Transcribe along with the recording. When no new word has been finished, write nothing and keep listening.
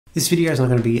This video is not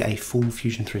going to be a full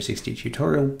Fusion 360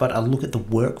 tutorial, but a look at the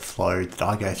workflow that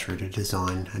I go through to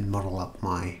design and model up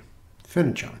my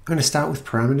furniture. I'm going to start with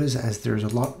parameters, as there is a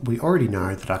lot we already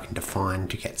know that I can define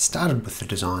to get started with the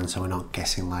design so we're not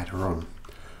guessing later on.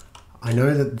 I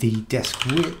know that the desk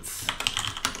width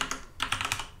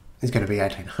is going to be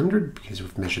 1800 because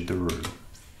we've measured the room.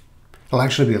 It'll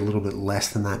actually be a little bit less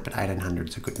than that, but 1800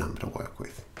 is a good number to work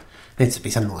with. It needs to be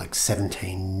something like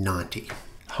 1790.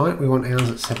 Height, we want ours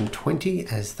at 720,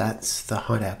 as that's the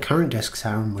height our current desks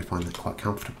are, and we find that quite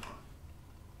comfortable.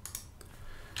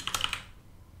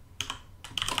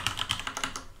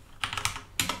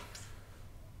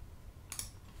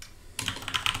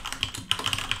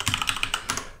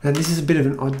 Now this is a bit of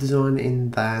an odd design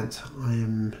in that I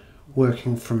am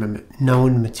working from a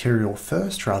known material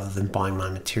first rather than buying my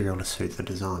material to suit the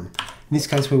design. In this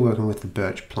case we're working with the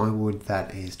birch plywood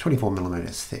that is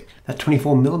 24mm thick. That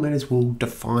 24mm will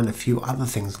define a few other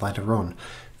things later on.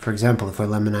 For example, if we're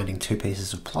laminating 2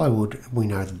 pieces of plywood, we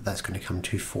know that that's going to come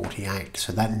to 48,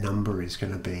 so that number is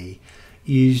going to be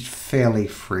used fairly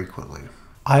frequently.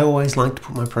 I always like to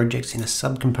put my projects in a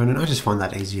subcomponent. I just find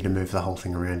that easier to move the whole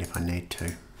thing around if I need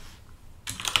to.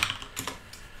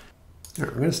 We're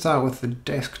going to start with the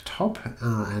desktop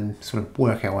and sort of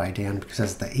work our way down, because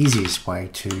that's the easiest way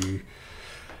to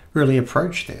really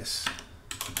approach this.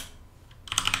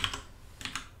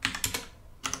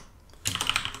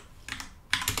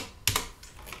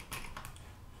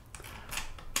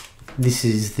 This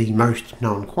is the most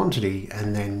known quantity,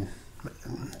 and then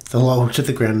the lower to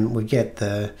the ground we get,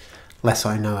 the less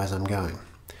I know as I'm going.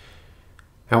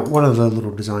 Now, one of the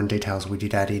little design details we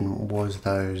did add in was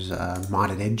those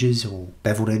mitered edges, or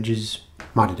beveled edges.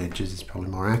 Mitered edges is probably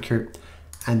more accurate,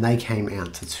 and they came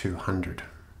out to 200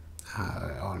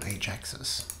 on each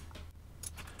axis.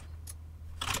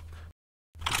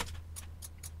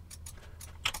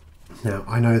 Now,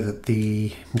 I know that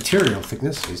the material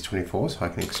thickness is 24, so I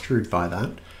can extrude by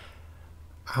that.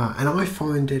 And I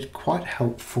find it quite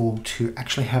helpful to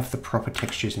actually have the proper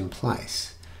textures in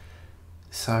place.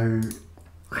 So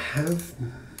I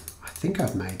think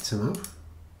I've made some up.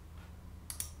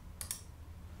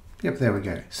 Yep, there we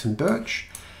go. Some birch,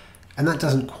 and that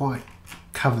doesn't quite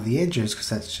cover the edges because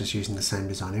that's just using the same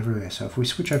design everywhere. So if we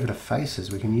switch over to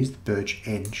faces, we can use the birch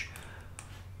edge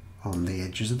on the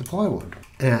edges of the plywood.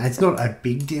 Now, it's not a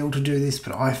big deal to do this,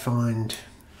 but I find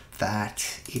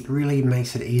that it really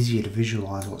makes it easier to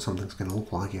visualize what something's going to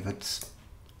look like if it's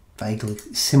vaguely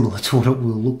similar to what it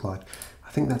will look like.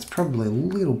 I think that's probably a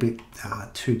little bit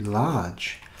too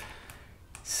large.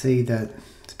 See that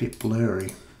it's a bit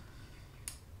blurry.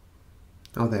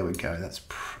 Oh, there we go. That's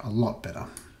a lot better.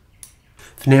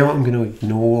 For now, I'm going to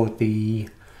ignore the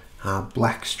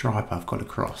black stripe I've got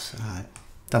across. It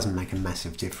doesn't make a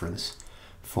massive difference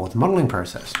for the modeling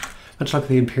process. Much like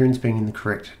the appearance being in the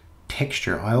correct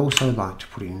texture, I also like to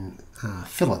put in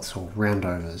fillets or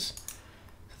roundovers.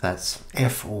 That's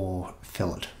F or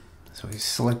fillet. So we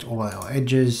select all our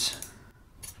edges.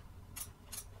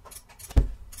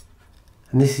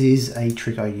 And this is a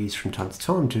trick I use from time to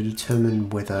time to determine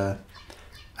whether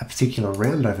a particular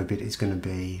roundover bit is going to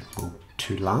be, well,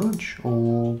 too large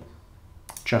or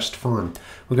just fine.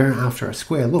 We're going after a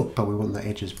square look, but we want the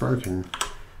edges broken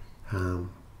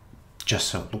just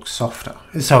so it looks softer.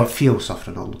 So it feels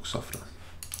softer, not looks softer.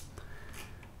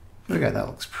 There we go, that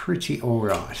looks pretty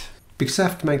alright. Because I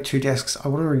have to make 2 desks, I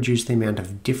want to reduce the amount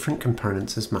of different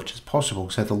components as much as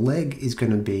possible. So the leg is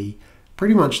going to be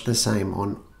pretty much the same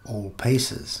on all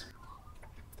pieces.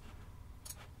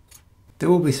 There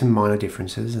will be some minor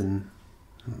differences, and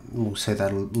we'll see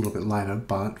that a little bit later,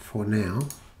 but for now,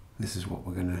 this is what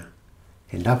we're going to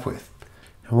end up with.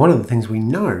 And one of the things we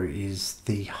know is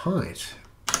the height,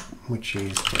 which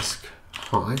is desk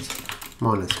height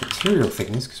minus material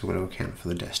thickness, because we're going to account for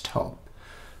the desktop.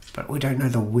 But we don't know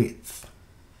the width.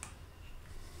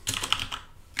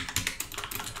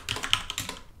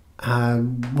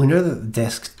 We know that the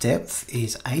desk depth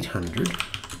is 800,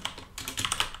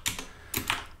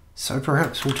 so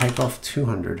perhaps we'll take off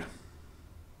 200.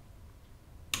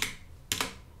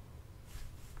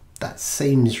 That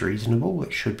seems reasonable.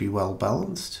 It should be well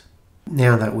balanced.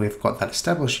 Now that we've got that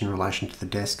established in relation to the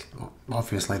desk,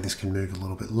 obviously this can move a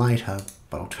little bit later,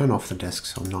 but I'll turn off the desk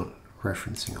so I'm not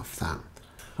referencing off that.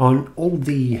 I want all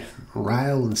the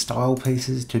rail and style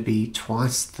pieces to be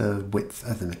twice the width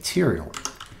of the material.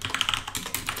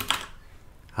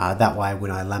 That way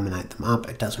when I laminate them up,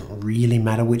 it doesn't really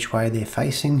matter which way they're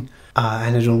facing,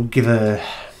 and it'll give a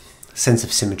sense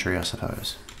of symmetry, I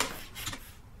suppose.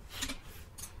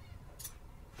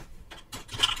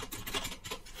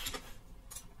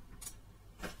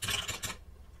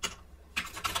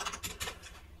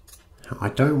 I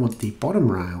don't want the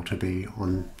bottom rail to be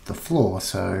on the floor,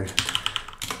 so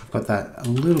I've got that a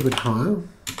little bit higher.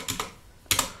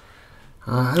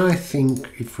 And I think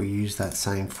if we use that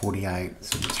same 48,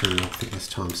 so material thickness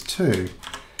times 2,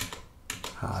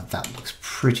 that looks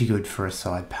pretty good for a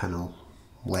side panel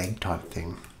leg type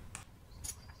thing.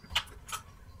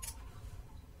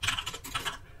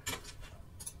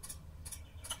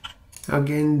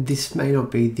 Again, this may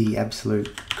not be the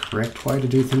absolute correct way to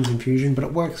do things in Fusion, but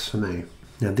it works for me.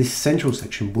 Now this central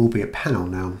section will be a panel.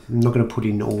 Now I'm not going to put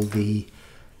in all the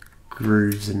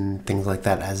grooves and things like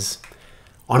that, as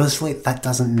honestly that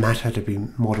doesn't matter to be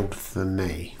modelled for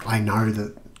me. I know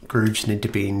that grooves need to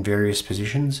be in various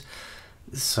positions,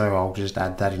 so I'll just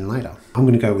add that in later. I'm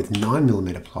going to go with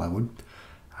 9mm plywood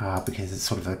because it's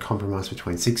sort of a compromise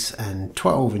between 6 and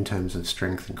 12 in terms of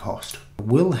strength and cost. I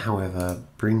will, however,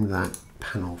 bring that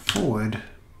panel forward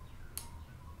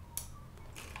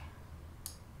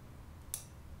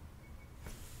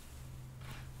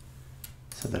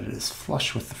so that it is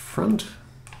flush with the front.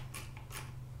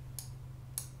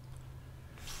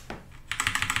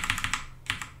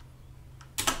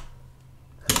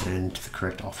 And the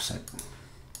correct offset.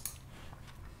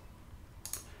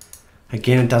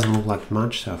 Again, it doesn't look like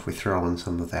much, so if we throw on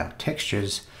some of our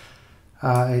textures,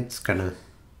 it's going to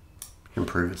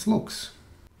improve its looks.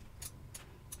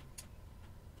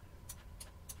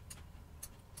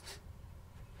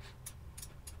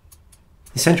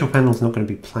 The central panel is not going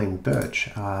to be plain birch.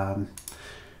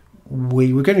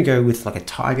 We were going to go with like a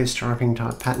tiger striping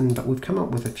type pattern, but we've come up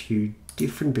with a few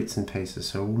different bits and pieces,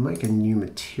 so we'll make a new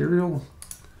material.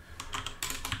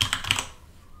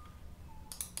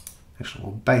 Actually,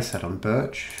 we'll base that on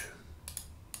birch.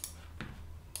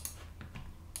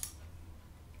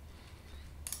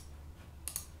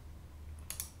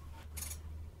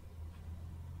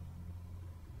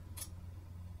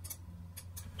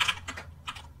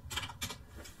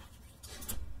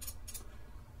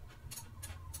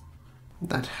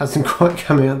 That hasn't quite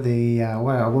come out the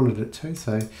way I wanted it to,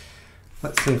 so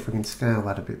let's see if we can scale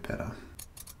that a bit better.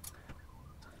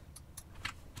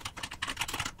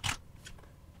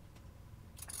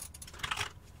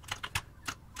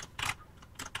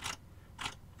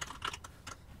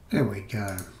 There we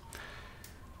go.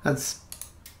 That's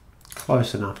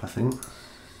close enough, I think.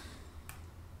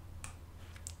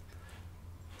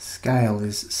 Scale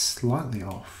is slightly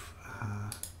off.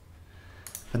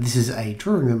 But this is a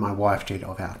drawing that my wife did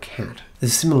of our cat.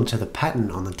 This is similar to the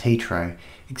pattern on the tea tray,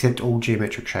 except all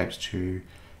geometric shapes to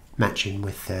match in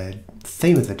with the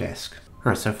theme of the desk.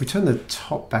 Alright, so if we turn the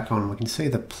top back on, we can see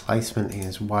the placement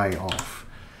is way off.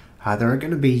 There are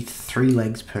going to be 3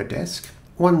 legs per desk.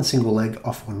 One single leg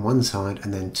off on one side,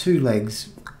 and then 2 legs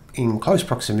in close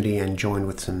proximity and joined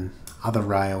with some other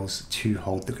rails to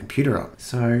hold the computer up.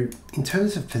 So in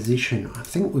terms of position, I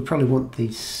think we probably want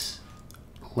these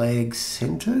legs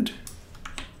centered,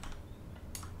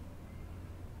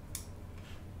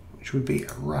 which would be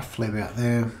roughly about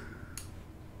there,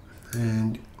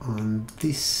 and on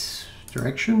this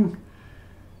direction,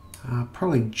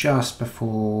 probably just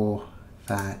before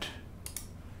that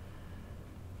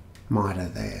miter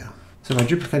there. So by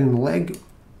duplicating the leg,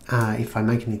 if I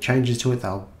make any changes to it,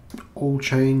 they'll all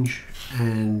change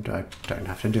and I don't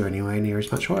have to do anywhere near as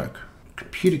much work.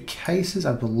 Computer cases,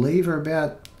 I believe, are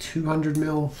about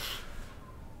 200mm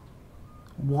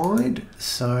wide,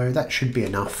 so that should be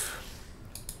enough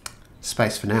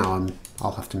space for now, and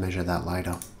I'll have to measure that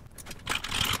later.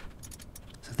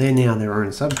 So they're now their own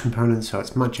subcomponents, so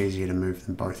it's much easier to move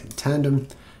them both in tandem,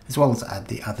 as well as add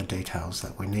the other details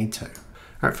that we need to.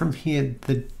 Alright, from here,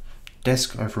 the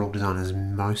desk overall design is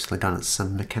mostly done. It's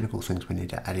some mechanical things we need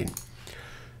to add in.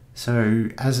 So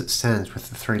as it stands with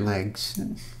the 3 legs,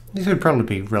 this would probably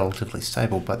be relatively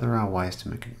stable, but there are ways to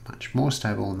make it much more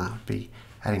stable, and that would be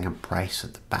adding a brace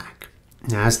at the back.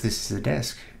 Now, as this is a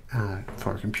desk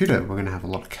for a computer, we're going to have a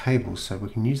lot of cables, so we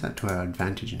can use that to our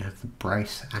advantage and have the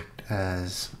brace act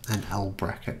as an L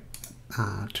bracket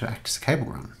to act as a cable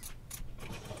run.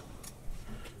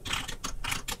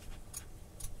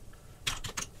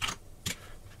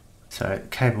 So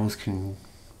cables can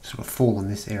sort of fall in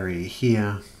this area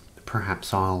here.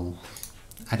 Perhaps I'll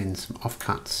add in some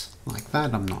offcuts like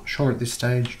that, I'm not sure at this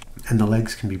stage. And the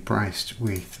legs can be braced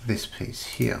with this piece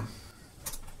here.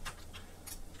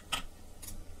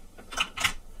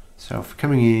 So if we're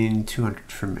coming in 200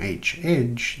 from each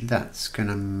edge, that's going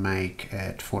to make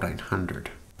it 1400.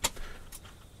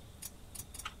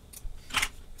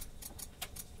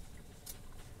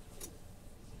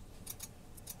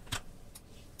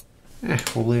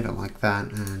 We'll leave it like that,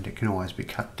 and it can always be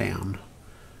cut down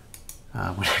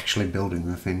when actually building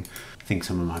the thing. I think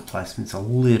some of my placement's a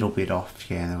little bit off.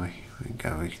 Yeah, there we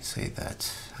go. We can see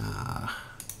that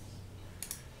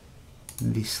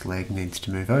this leg needs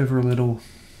to move over a little,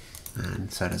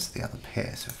 and so does the other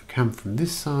pair. So if we come from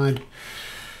this side,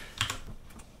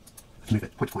 move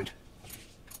it point to point.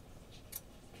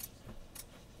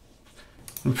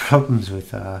 The problems with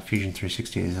Fusion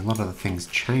 360 is a lot of the things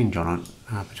change on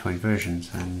it between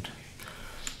versions, and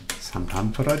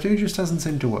sometimes what I do just doesn't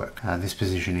seem to work. This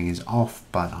positioning is off,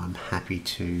 but I'm happy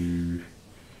to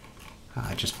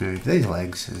just move these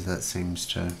legs, as that seems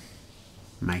to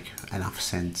make enough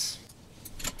sense.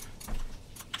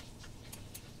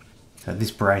 So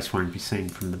this brace won't be seen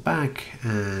from the back,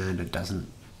 and it doesn't,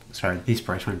 sorry, this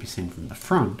brace won't be seen from the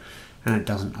front, and it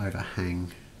doesn't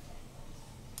overhang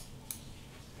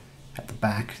at the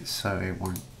back, so it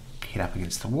won't hit up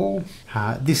against the wall.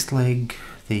 This leg,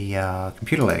 the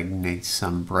computer leg, needs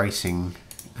some bracing,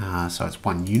 so it's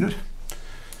one unit.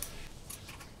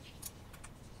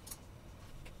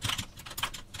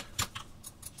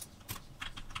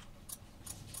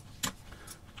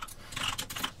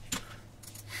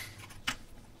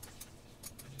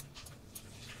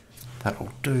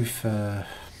 That'll do for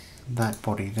that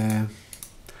body there.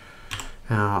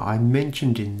 I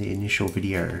mentioned in the initial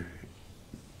video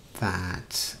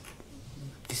that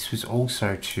this was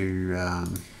also to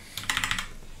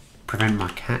prevent my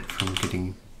cat from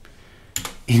getting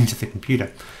into the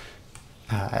computer.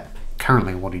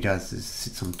 Currently what he does is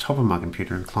sits on top of my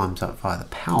computer and climbs up via the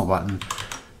power button,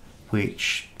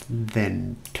 which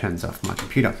then turns off my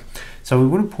computer. So we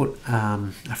want to put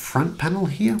a front panel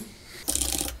here.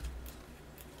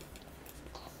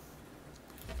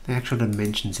 The actual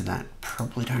dimensions of that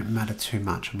probably don't matter too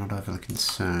much. I'm not overly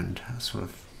concerned. I sort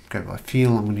of go by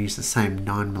feel. I'm going to use the same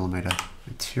 9mm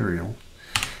material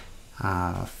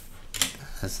as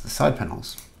the side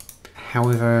panels.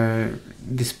 However,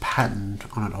 this pattern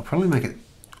on it, I'll probably make it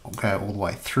go all the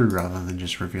way through rather than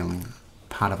just revealing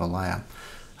part of a layer,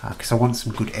 because I want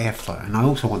some good airflow, and I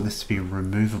also want this to be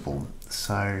removable.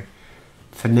 So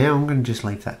for now I'm going to just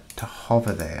leave that to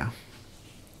hover there.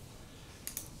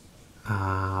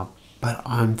 But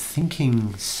I'm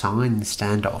thinking sign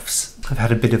standoffs. I've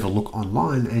had a bit of a look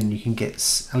online, and you can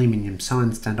get aluminium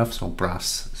sign standoffs or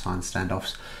brass sign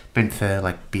standoffs meant for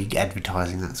like big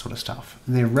advertising, that sort of stuff.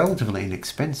 And they're relatively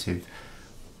inexpensive,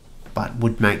 but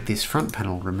would make this front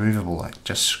panel removable, like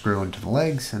just screw into the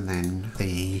legs and then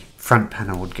the front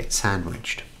panel would get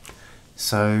sandwiched.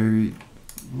 So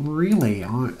really,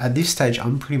 at this stage,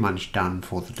 I'm pretty much done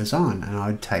for the design, and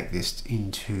I'd take this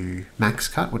into Max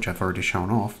Cut, which I've already shown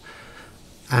off,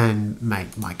 and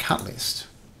make my cut list.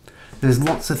 There's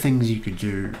lots of things you could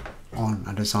do on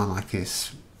a design like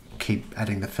this. Keep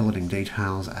adding the filleting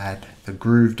details, add the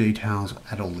groove details,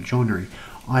 add all the joinery.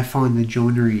 I find the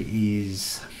joinery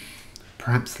is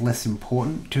perhaps less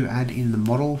important to add in the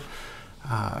model,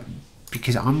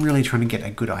 because I'm really trying to get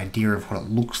a good idea of what it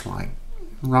looks like,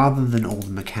 rather than all the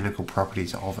mechanical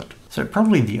properties of it. So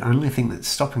probably the only thing that's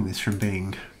stopping this from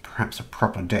being perhaps a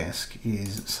proper desk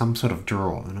is some sort of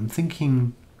drawer, and I'm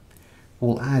thinking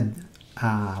we'll add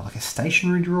like a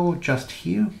stationary drawer just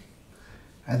here.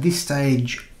 At this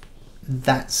stage,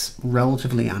 that's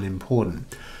relatively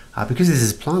unimportant. Because this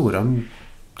is plywood, I'm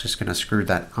just going to screw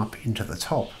that up into the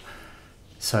top.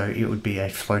 So it would be a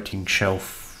floating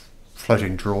shelf,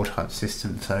 floating drawer type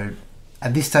system. So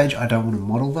at this stage, I don't want to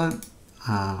model that.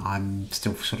 I'm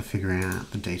still sort of figuring out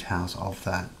the details of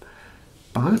that.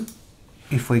 But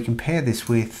if we compare this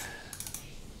with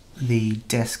the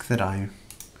desk that I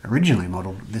originally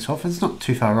modelled this off, it's not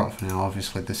too far off. Now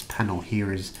obviously this panel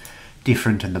here is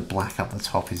different and the black up the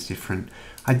top is different.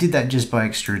 I did that just by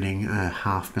extruding a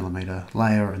 0.5mm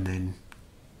layer and then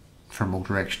from all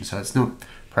directions. So it's not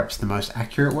perhaps the most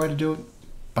accurate way to do it,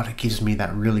 but it gives me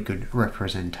that really good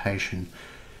representation.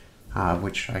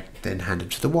 Which I then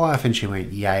handed to the wife, and she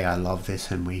went, yay, I love this,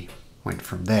 and we went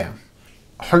from there.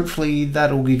 Hopefully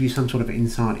that'll give you some sort of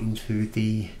insight into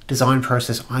the design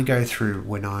process I go through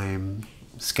when I'm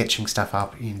sketching stuff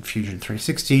up in Fusion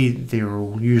 360. There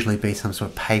will usually be some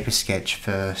sort of paper sketch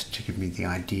first to give me the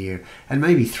idea, and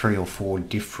maybe 3 or 4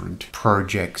 different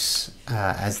projects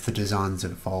as the designs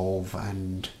evolve,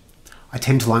 and I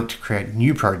tend to like to create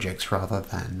new projects rather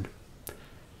than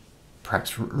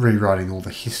perhaps rewriting all the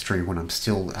history when I'm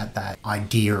still at that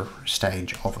idea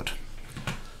stage of it.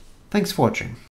 Thanks for watching.